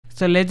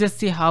So let's just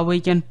see how we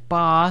can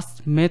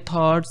pass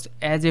methods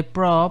as a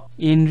prop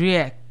in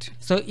React.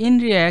 So in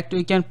React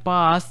we can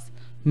pass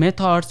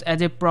methods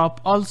as a prop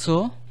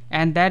also,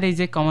 and that is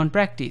a common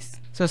practice.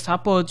 So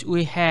suppose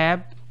we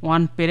have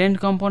one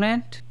parent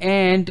component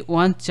and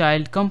one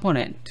child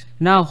component.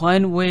 Now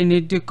when we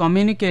need to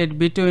communicate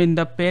between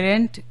the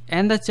parent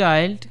and the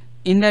child,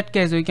 in that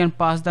case we can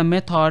pass the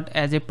method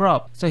as a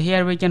prop. So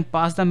here we can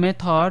pass the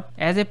method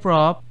as a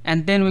prop,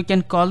 and then we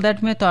can call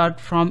that method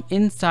from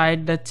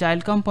inside the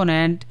child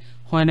component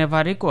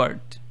whenever required.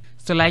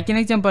 So like an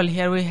example,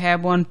 here we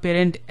have one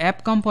parent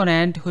app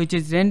component which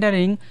is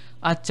rendering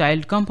a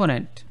child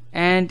component,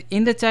 and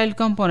in the child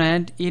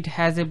component it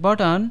has a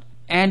button,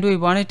 and we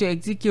wanted to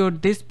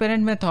execute this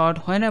parent method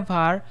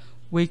whenever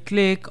we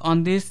click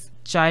on this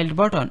child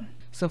button.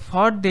 So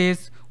for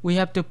this we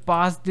have to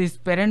pass this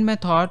parent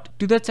method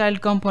to the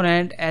child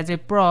component as a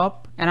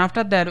prop, and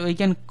after that we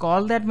can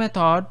call that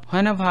method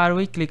whenever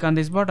we click on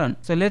this button.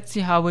 So let's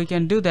see how we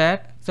can do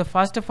that. So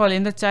first of all,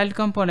 in the child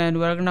component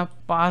we are gonna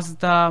pass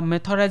the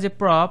method as a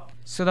prop.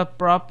 So the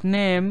prop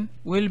name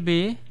will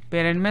be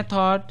parent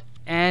method,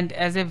 and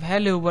as a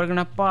value we're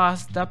gonna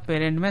pass the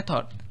parent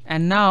method.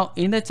 And now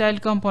in the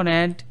child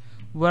component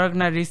we're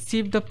gonna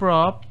receive the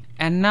prop,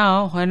 and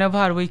now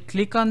whenever we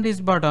click on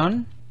this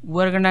button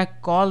we're gonna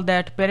call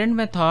that parent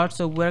method.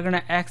 So we're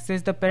gonna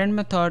access the parent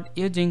method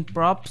using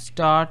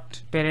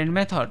props.parent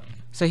method.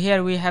 So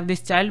here we have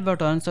this child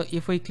button. So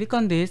if we click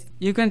on this,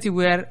 you can see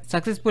we are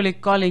successfully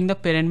calling the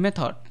parent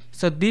method.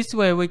 So this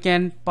way we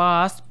can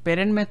pass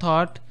parent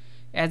method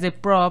as a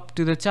prop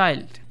to the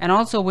child. And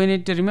also we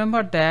need to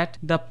remember that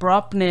the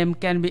prop name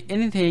can be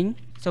anything.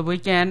 So we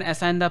can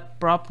assign the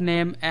prop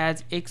name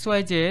as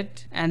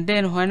XYZ, and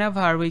then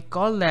whenever we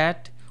call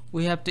that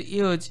we have to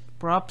use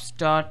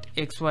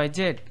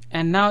props.xyz.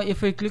 And now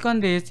if we click on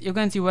this, you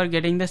can see we're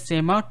getting the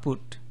same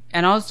output.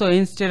 And also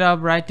instead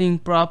of writing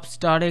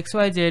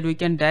props.xyz, we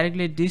can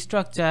directly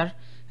destructure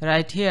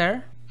right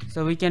here.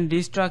 So we can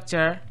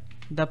destructure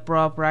the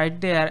prop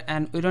right there,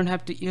 and we don't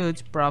have to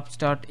use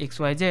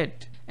props.xyz.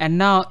 And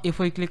now if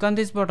we click on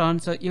this button,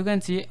 so you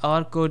can see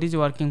our code is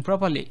working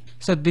properly.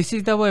 So this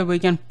is the way we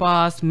can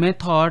pass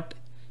method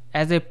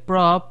as a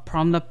prop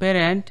from the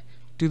parent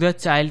to the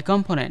child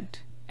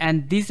component.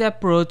 And this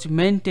approach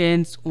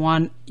maintains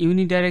one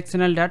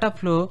unidirectional data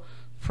flow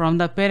from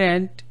the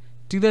parent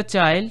to the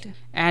child,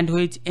 and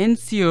which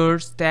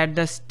ensures that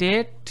the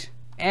state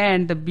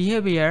and the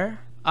behavior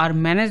are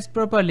managed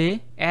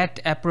properly at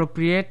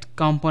appropriate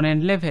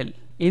component level.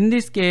 In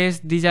this case,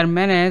 these are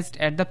managed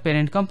at the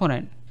parent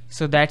component.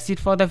 So that's it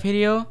for the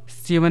video.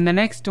 See you in the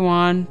next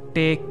one.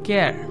 Take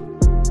care.